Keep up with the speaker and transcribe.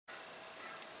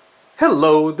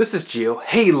Hello, this is Gio.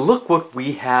 Hey, look what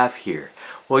we have here.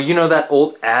 Well, you know that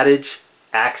old adage,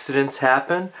 accidents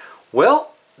happen?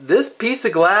 Well, this piece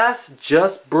of glass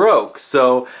just broke.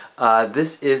 So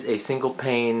this is a single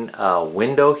pane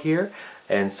window here.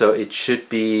 And so it should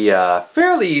be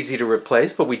fairly easy to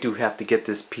replace, but we do have to get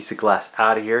this piece of glass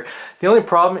out of here. The only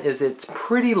problem is it's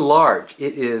pretty large.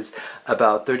 It is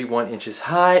about 31 inches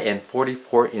high and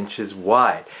 44 inches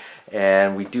wide.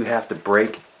 And we do have to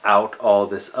break out all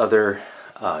this other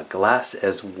glass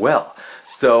as well.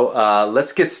 So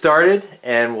let's get started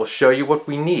and we'll show you what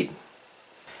we need.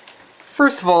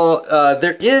 First of all,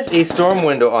 there is a storm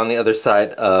window on the other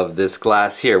side of this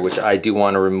glass here, which I do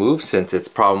want to remove since it's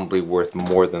probably worth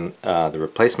more than the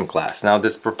replacement glass. Now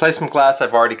this replacement glass,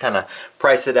 I've already kind of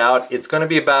priced it out. It's going to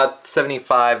be about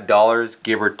 $75,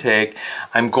 give or take.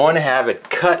 I'm going to have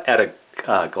it cut at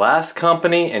a glass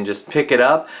company and just pick it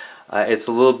up. It's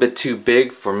a little bit too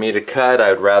big for me to cut. I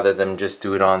would rather them just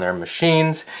do it on their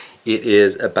machines. It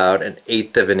is about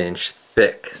 1/8 of an inch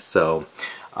thick, so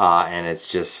and it's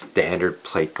just standard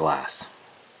plate glass.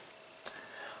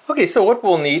 Okay, so what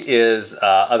we'll need is,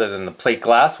 other than the plate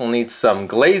glass, we'll need some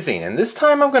glazing. And this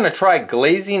time I'm going to try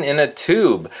glazing in a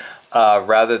tube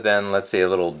rather than, let's say, a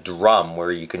little drum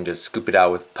where you can just scoop it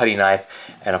out with a putty knife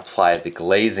and apply the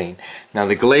glazing. Now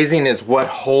the glazing is what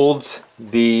holds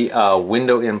the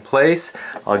window in place.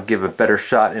 I'll give a better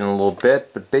shot in a little bit,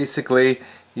 but basically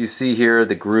you see here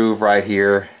the groove right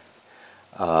here.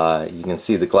 You can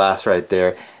see the glass right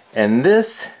there, and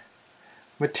this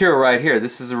material right here,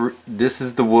 this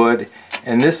is the wood,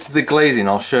 and this is the glazing.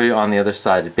 I'll show you on the other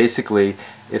side. Basically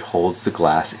it holds the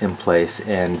glass in place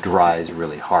and dries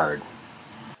really hard.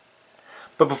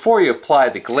 But before you apply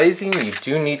the glazing, you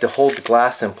do need to hold the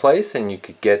glass in place, and you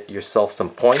could get yourself some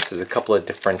points. There's a couple of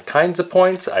different kinds of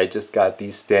points. I just got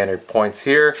these standard points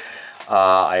here.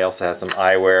 I also have some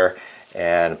eyewear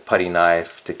and a putty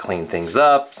knife to clean things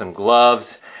up, some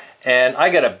gloves. And I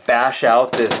gotta bash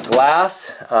out this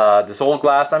glass, this old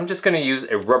glass. I'm just gonna use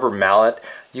a rubber mallet.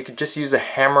 You could just use a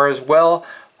hammer as well,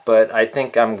 but I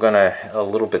think I'm gonna a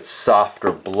little bit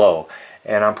softer blow.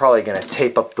 And I'm probably gonna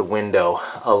tape up the window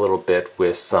a little bit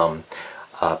with some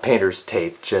painter's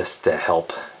tape just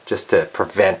to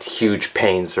prevent huge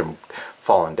panes from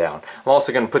falling down. I'm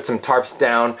also gonna put some tarps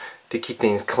down to keep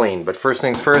things clean, but first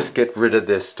things first, get rid of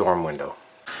this storm window.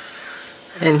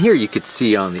 And here you could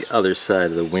see on the other side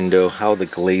of the window how the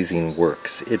glazing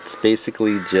works. It's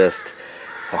basically just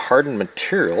a hardened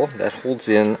material that holds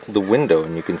in the window,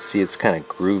 and you can see it's kind of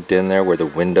grooved in there where the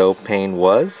window pane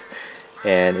was,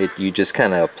 and you just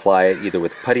kind of apply it either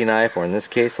with a putty knife, or in this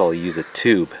case I'll use a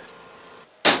tube.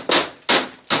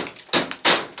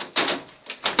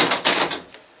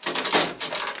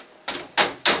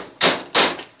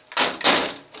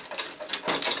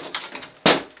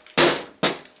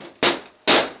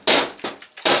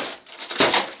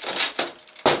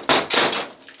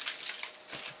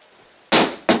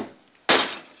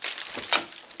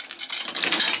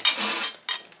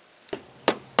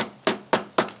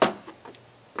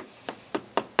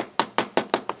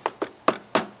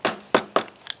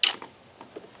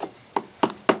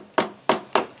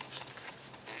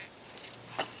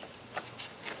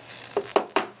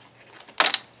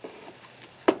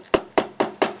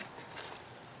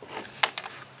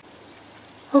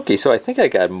 Okay, so I think I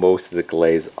got most of the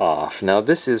glaze off. Now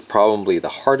this is probably the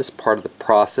hardest part of the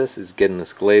process, is getting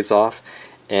this glaze off,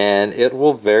 and it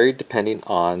will vary depending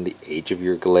on the age of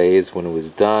your glaze when it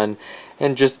was done,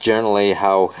 and just generally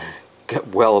how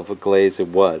well of a glaze it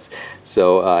was.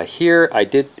 So here I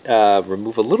did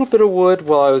remove a little bit of wood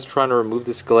while I was trying to remove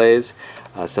this glaze.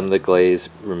 Some of the glaze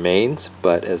remains,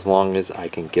 but as long as I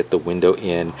can get the window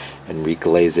in and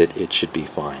reglaze it, it should be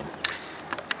fine.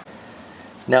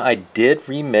 Now I did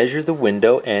remeasure the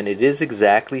window, and it is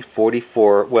exactly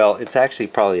 44, well it's actually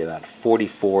probably about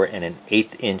 44 and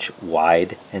 1/8 inch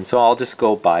wide, and so I'll just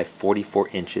go by 44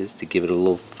 inches to give it a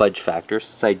little fudge factor,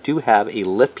 since I do have a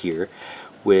lip here,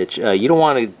 which you don't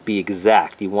want to be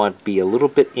exact, you want to be a little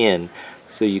bit in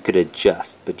so you could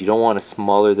adjust, but you don't want it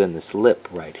smaller than this lip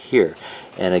right here.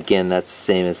 And again, that's the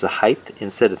same as the height.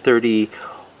 Instead of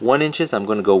 31 inches, I'm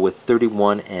going to go with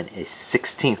 31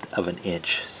 1/16 of an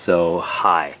inch, so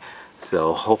high.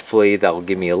 So hopefully that will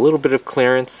give me a little bit of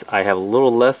clearance. I have a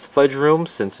little less fudge room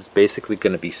since it's basically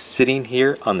going to be sitting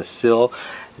here on the sill,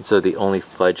 and so the only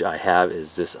fudge I have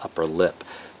is this upper lip.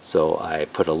 So I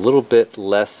put a little bit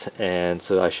less, and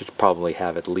so I should probably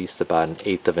have at least about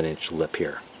 1/8 of an inch lip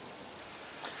here.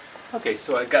 Okay,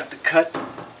 so I got the cut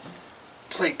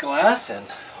plate glass, and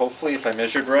hopefully if I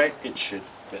measured right, it should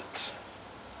fit.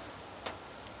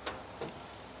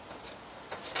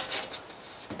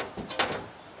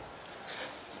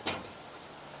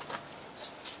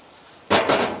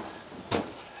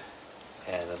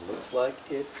 looks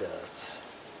like it does.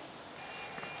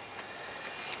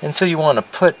 And so you want to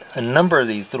put a number of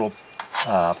these little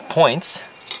points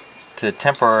to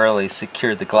temporarily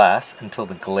secure the glass until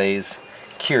the glaze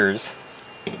cures.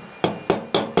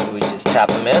 So we just tap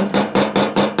them in.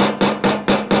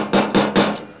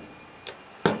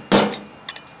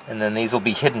 And then these will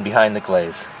be hidden behind the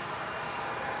glaze.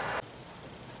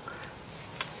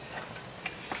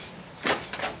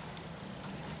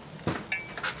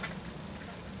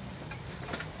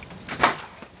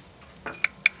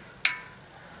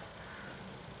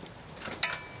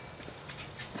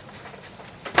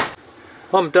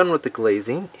 Well, I'm done with the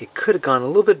glazing. It could have gone a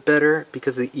little bit better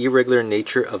because of the irregular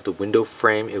nature of the window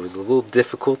frame. It was a little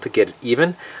difficult to get it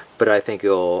even, but I think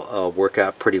it'll work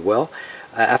out pretty well.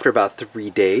 After about 3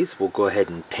 days, we'll go ahead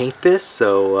and paint this,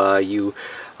 so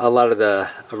a lot of the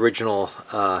original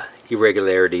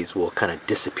irregularities will kind of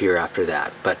disappear after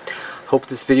that. But hope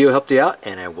this video helped you out,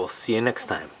 and I will see you next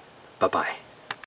time. Bye-bye.